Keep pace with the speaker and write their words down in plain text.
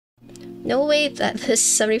No way that this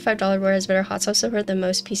 $75 board has better hot swap silver than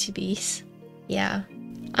most PCBs. Yeah.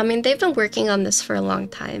 I mean, they've been working on this for a long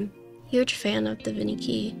time. Huge fan of the Vinny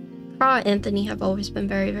Key. Carl and Anthony have always been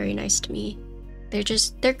very, very nice to me. They're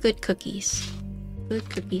good cookies. Good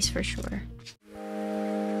cookies for sure.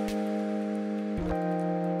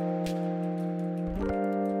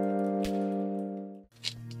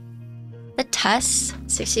 The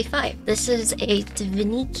Tess65. This is a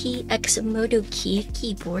Vinny Key X Moto Key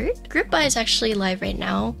keyboard. Group buy is actually live right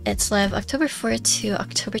now. It's live October 4th to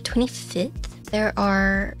October 25th. There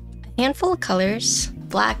are a handful of colors: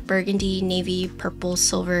 black, burgundy, navy, purple,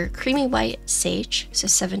 silver, creamy white, sage. So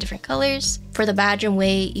 7 different colors. For the badge and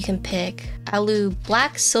weight, you can pick alu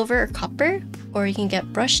black, silver, or copper, or you can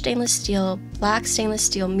get brushed stainless steel, black stainless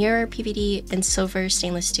steel mirror PVD, and silver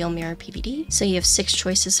stainless steel mirror PVD. So you have 6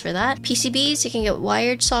 choices for that. PCBs, you can get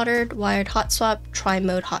wired soldered, wired hot swap,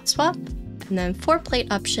 tri-mode hot swap, and then 4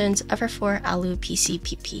 plate options, FR4 alu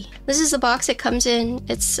PCPP. This is the box it comes in.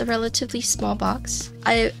 It's a relatively small box.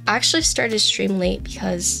 I actually started stream late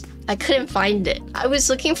because I couldn't find it. I was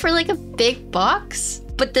looking for like a big box,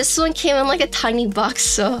 but this one came in like a tiny box,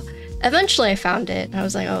 so eventually I found it. And I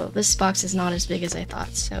was like, oh, this box is not as big as I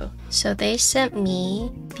thought. So they sent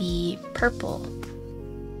me the purple.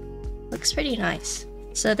 Looks pretty nice.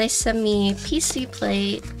 So they sent me PC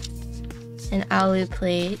plate, an alu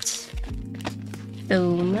plate,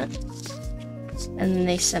 boom, and then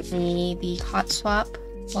they sent me the hot swap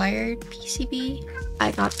wired PCB.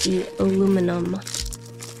 I got the aluminum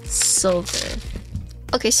silver.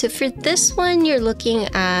 Okay, so for this one, you're looking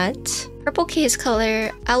at purple case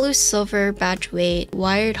color, alu silver badge weight,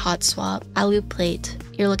 wired hot swap, alu plate.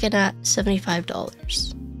 You're looking at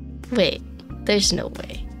 $75. Wait, there's no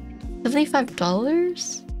way.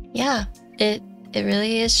 $75? Yeah, it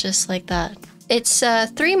really is just like that. It's a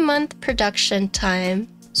 3-month production time,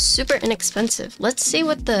 super inexpensive. Let's see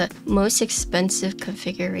what the most expensive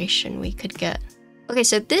configuration we could get. Okay,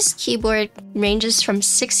 so this keyboard ranges from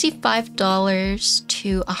 $65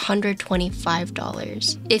 to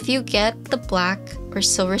 $125 if you get the black or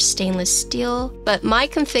silver stainless steel, but my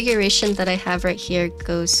configuration that I have right here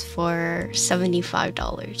goes for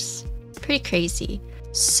 $75. Pretty crazy.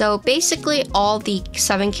 So basically all the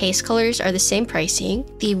 7 case colors are the same pricing.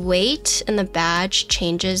 The weight and the badge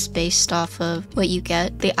changes based off of what you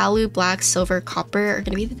get. The alu, black, silver, copper are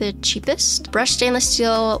going to be the cheapest. Brushed stainless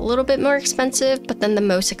steel, a little bit more expensive, but then the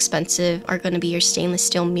most expensive are going to be your stainless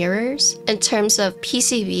steel mirrors. In terms of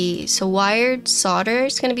PCB, so wired solder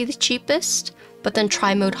is going to be the cheapest, but then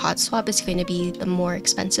tri-mode hot swap is going to be the more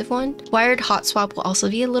expensive one. Wired hot swap will also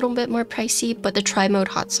be a little bit more pricey, but the tri-mode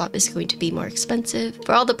hot swap is going to be more expensive.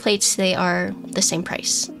 For all the plates, they are the same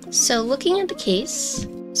price. So looking at the case,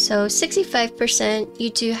 so 65%, you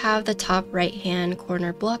do have the top right-hand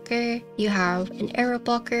corner blocker. You have an arrow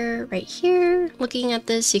blocker right here. Looking at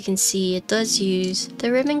this, you can see it does use the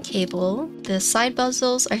ribbon cable. The side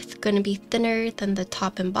bezels are going to be thinner than the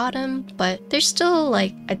top and bottom, but they're still,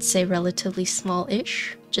 like, I'd say relatively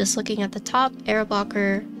small-ish. Just looking at the top, arrow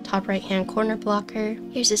blocker, top right-hand corner blocker.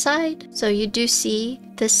 Here's the side. So you do see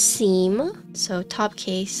the seam. So top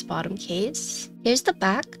case, bottom case. Here's the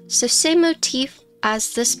back. So same motif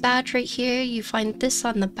as this badge right here. You find this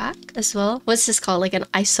on the back as well. What's this called? Like an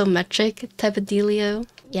isometric type of dealio.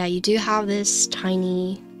 Yeah, you do have this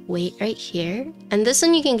tiny weight right here. And this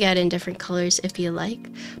one you can get in different colors if you like,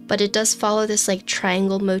 but it does follow this like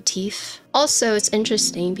triangle motif. Also, it's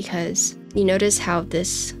interesting because you notice how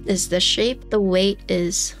this is this shape. The weight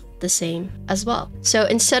is the same as well. So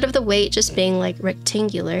instead of the weight just being like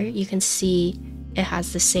rectangular, you can see it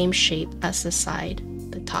has the same shape as the side,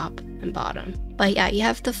 the top and bottom. But yeah, you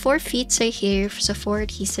have the 4 feet right here, so 4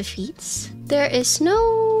 adhesive feet. There is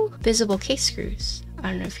no visible case screws. I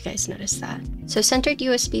don't know if you guys noticed that. So centered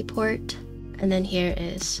USB port, and then here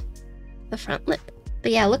is the front lip.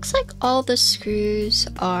 But yeah, it looks like all the screws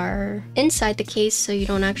are inside the case, so you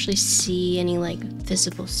don't actually see any like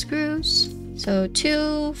visible screws. So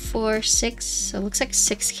 2, 4, 6, so it looks like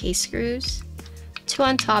 6 case screws. 2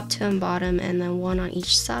 on top, 2 on bottom, and then 1 on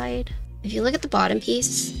each side. If you look at the bottom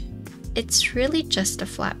piece, it's really just a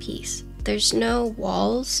flat piece. There's no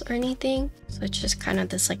walls or anything, so it's just kind of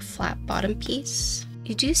this like flat bottom piece.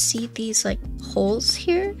 You do see these like holes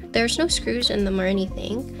here. There's no screws in them or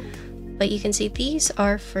anything, but you can see these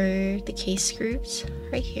are for the case screws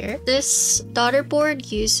right here. This daughter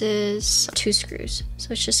board uses 2 screws,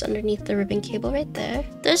 so it's just underneath the ribbon cable right there.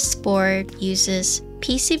 This board uses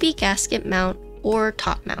PCB gasket mount or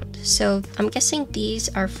top mount. So I'm guessing these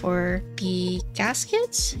are for the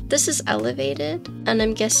gaskets. This is elevated, and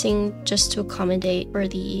I'm guessing just to accommodate for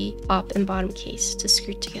the top and bottom case to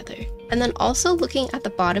screw together. And then also looking at the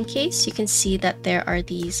bottom case, you can see that there are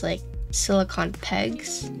these like silicone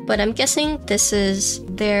pegs, but I'm guessing this is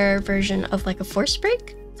their version of like a force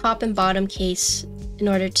brake. Top and bottom case, in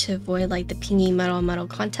order to avoid like the pingy metal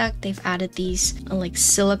contact, they've added these like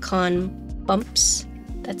silicone bumps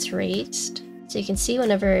that's raised. So you can see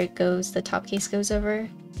whenever it goes, the top case goes over,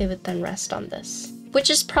 they would then rest on this, which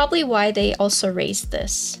is probably why they also raised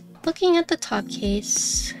this. Looking at the top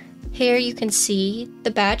case, here you can see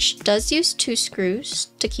the badge does use 2 screws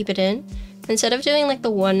to keep it in. Instead of doing like the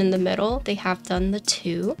one in the middle, they have done the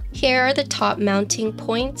 2. Here are the top mounting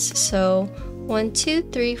points. So 1, 2,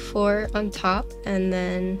 3, 4 on top, and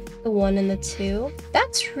then the 1 and the 2.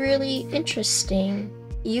 That's really interesting.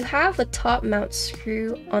 You have a top mount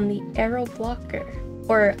screw on the arrow blocker,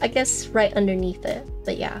 or I guess right underneath it,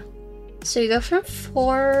 but yeah. So you go from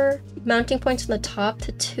 4 mounting points on the top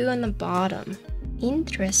to 2 on the bottom.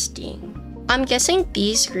 Interesting. I'm guessing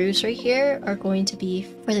these grooves right here are going to be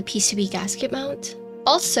for the PCB gasket mount.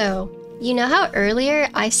 Also, you know how earlier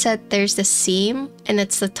I said there's the seam and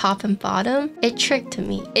it's the top and bottom? It tricked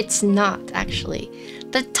me. It's not actually.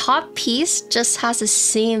 The top piece just has a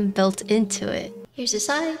seam built into it. Here's the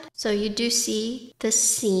side. So you do see the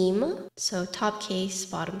seam. So top case,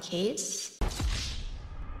 bottom case.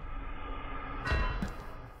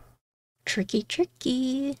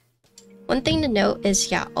 Tricky. One thing to note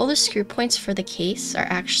is, yeah, all the screw points for the case are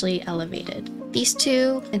actually elevated. These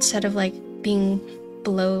 2, instead of like being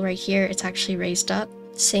below right here, it's actually raised up.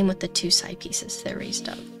 Same with the 2 side pieces, they're raised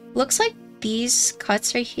up. Looks like these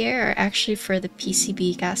cuts right here are actually for the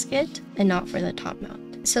PCB gasket and not for the top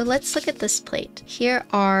mount. So let's look at this plate. Here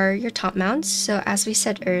are your top mounts. So as we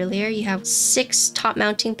said earlier, you have 6 top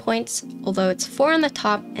mounting points, although it's 4 on the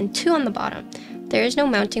top and 2 on the bottom. There is no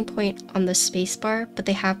mounting point on the spacebar, but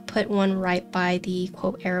they have put one right by the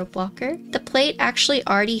quote arrow blocker. The plate actually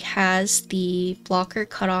already has the blocker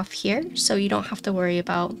cut off here, so you don't have to worry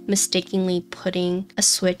about mistakenly putting a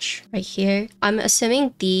switch right here. I'm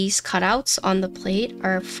assuming these cutouts on the plate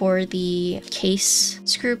are for the case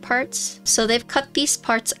screw parts. So they've cut these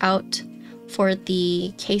parts out for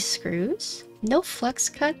the case screws. No flex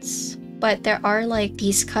cuts, but there are like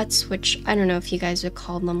these cuts, which I don't know if you guys would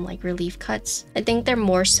call them like relief cuts. I think they're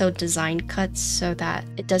more so design cuts so that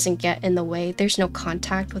it doesn't get in the way. There's no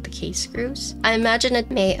contact with the case screws. I imagine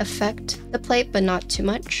it may affect the plate, but not too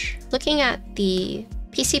much. Looking at the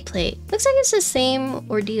PC plate, looks like it's the same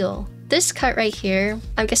ordeal. This cut right here,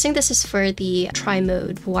 I'm guessing this is for the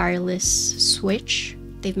tri-mode wireless switch.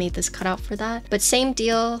 They've made this cutout for that, but same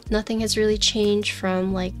deal. Nothing has really changed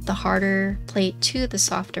from like the harder plate to the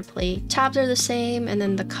softer plate. Tabs are the same, and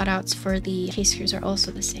then the cutouts for the case screws are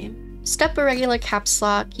also the same. Step a regular caps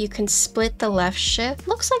lock. You can split the left shift.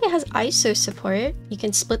 Looks like it has ISO support. You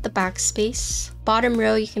can split the backspace. Bottom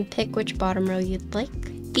row, you can pick which bottom row you'd like.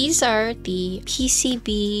 These are the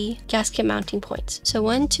PCB gasket mounting points. So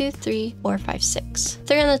 1, 2, 3, 4, 5, 6.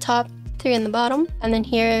 3 on the top, 3 on the bottom, and then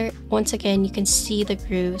here once again you can see the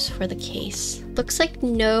grooves for the case. Looks like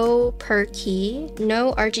no per key,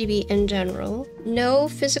 no RGB in general, no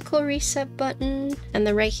physical reset button, and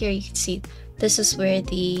then right here you can see this is where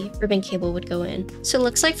the ribbon cable would go in. So it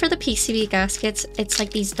looks like for the PCB gaskets, it's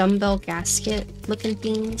like these dumbbell gasket looking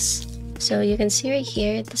things. So you can see right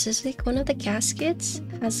here, this is like one of the gaskets.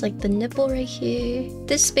 It has like the nipple right here.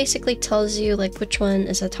 This basically tells you like which one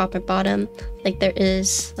is the top or bottom. Like there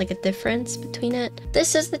is like a difference between it.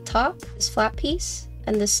 This is the top, this flat piece,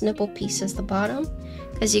 and this nipple piece is the bottom,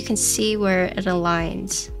 because you can see where it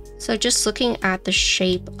aligns. So just looking at the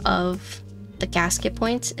shape of the gasket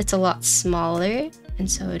points, it's a lot smaller,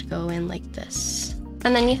 and so it'd go in like this.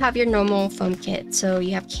 And then you have your normal foam kit. So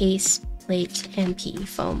you have case, plate, and PE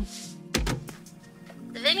foam.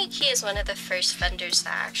 Vinny Key is one of the first vendors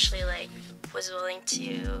that actually like was willing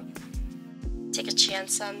to take a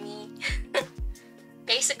chance on me.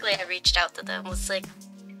 Basically, I reached out to them, was like,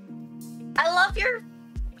 I love your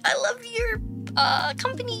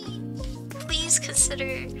company. Please can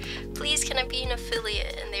I be an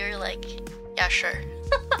affiliate? And they were like, yeah, sure.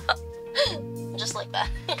 Just like that.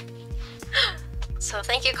 So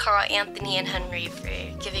thank you, Carl, Anthony, and Henry for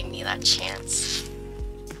giving me that chance.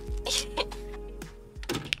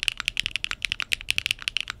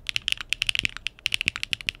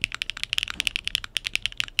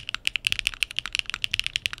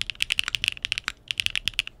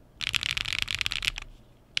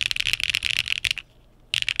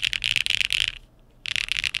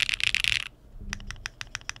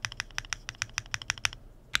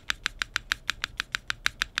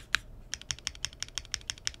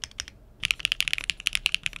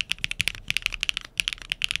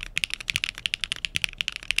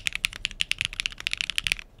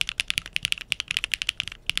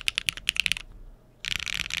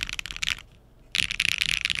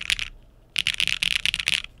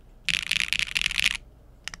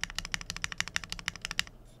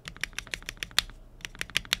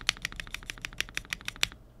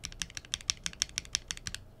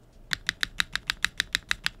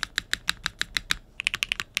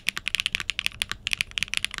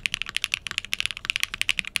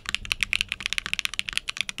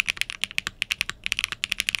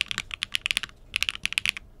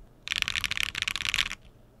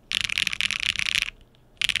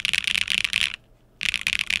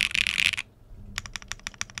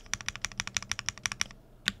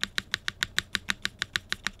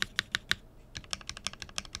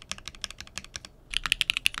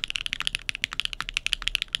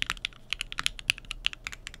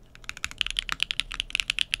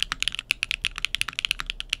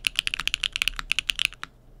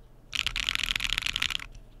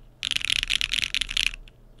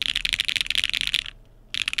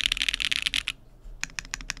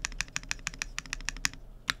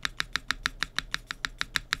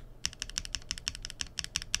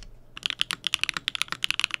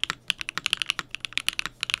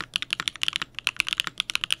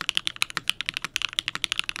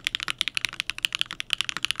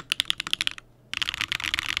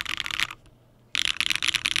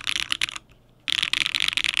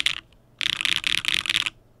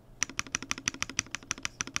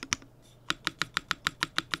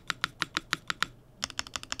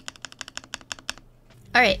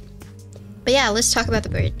 Alright, but yeah, let's talk about the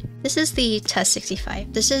board. This is the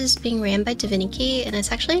Tess65. This is being ran by Divinity, and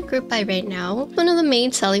it's actually a group buy right now. One of the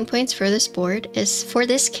main selling points for this board is for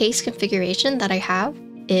this case configuration that I have,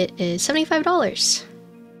 it is $75.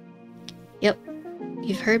 Yep,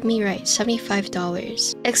 you've heard me right,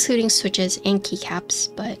 $75, excluding switches and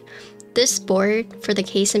keycaps. But this board for the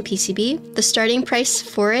case and PCB, the starting price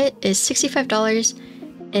for it is $65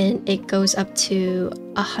 and it goes up to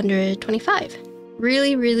 $125.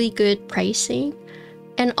 Really good pricing.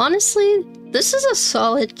 And honestly, this is a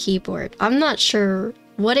solid keyboard. I'm not sure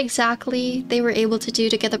what exactly they were able to do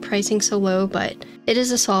to get the pricing so low, but it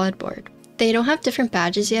is a solid board. They don't have different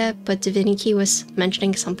badges yet, but Divinity was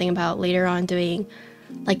mentioning something about later on doing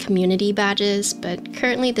like community badges, but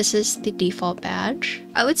currently this is the default badge.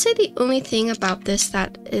 I would say the only thing about this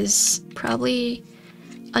that is probably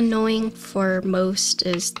annoying for most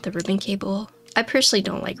is the ribbon cable. I personally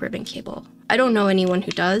don't like ribbon cable. I don't know anyone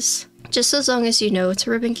who does. Just as long as you know it's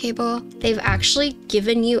a ribbon cable. They've actually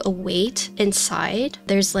given you a weight inside.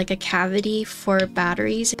 There's like a cavity for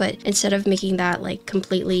batteries, but instead of making that like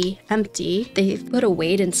completely empty, they put a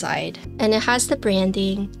weight inside. And it has the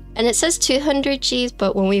branding. And it says 200 Gs,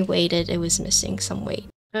 but when we weighed it, it was missing some weight.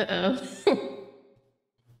 Uh-oh.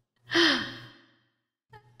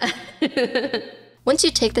 Once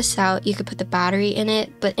you take this out, you could put the battery in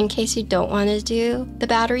it, but in case you don't want to do the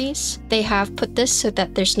batteries, they have put this so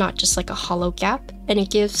that there's not just like a hollow gap, and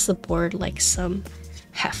it gives the board like some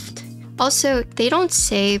heft. Also, they don't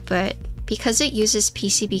say, but because it uses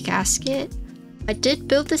PCB gasket, I did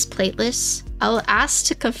build this plateless. I'll ask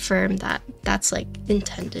to confirm that that's like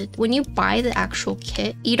intended. When you buy the actual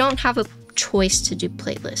kit, you don't have a choice to do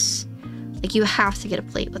plateless. Like, you have to get a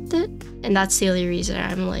plate with it, and that's the only reason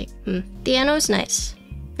I'm like, The anode is nice.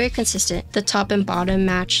 Very consistent. The top and bottom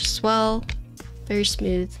match as well. Very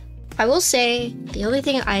smooth. I will say, the only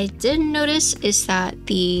thing I did notice is that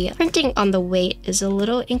the printing on the weight is a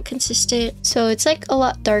little inconsistent. So it's like a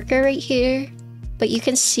lot darker right here, but you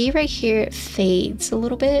can see right here it fades a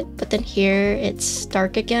little bit, but then here it's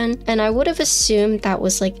dark again. And I would have assumed that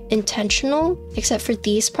was like intentional, except for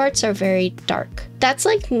these parts are very dark. That's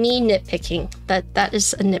like me nitpicking. That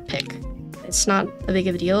is a nitpick. It's not a big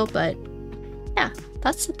of a deal, but yeah,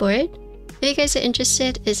 that's the board. If you guys are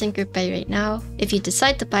interested, it's in group buy right now. If you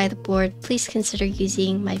decide to buy the board, please consider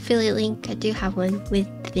using my affiliate link. I do have one with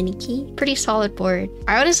Divinity. Pretty solid board.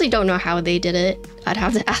 I honestly don't know how they did it. I'd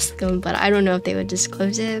have to ask them, but I don't know if they would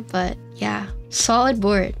disclose it. But yeah, solid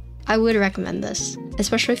board. I would recommend this,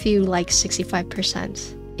 especially if you like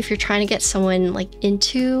 65%. If you're trying to get someone like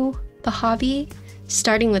into the hobby,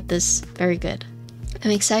 starting with this, very good. I'm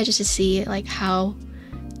excited to see like how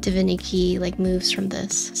Divinity like moves from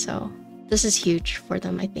this. So this is huge for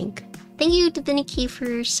them, I think. Thank you, Divinity,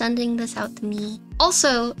 for sending this out to me.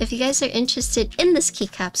 Also, if you guys are interested in this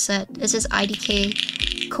keycap set, this is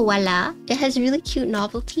IDK Koala. It has really cute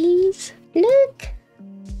novelties. Look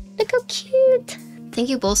how cute. Thank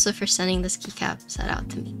you, Bolsa, for sending this keycap set out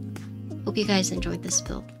to me. Hope you guys enjoyed this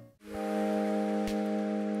build.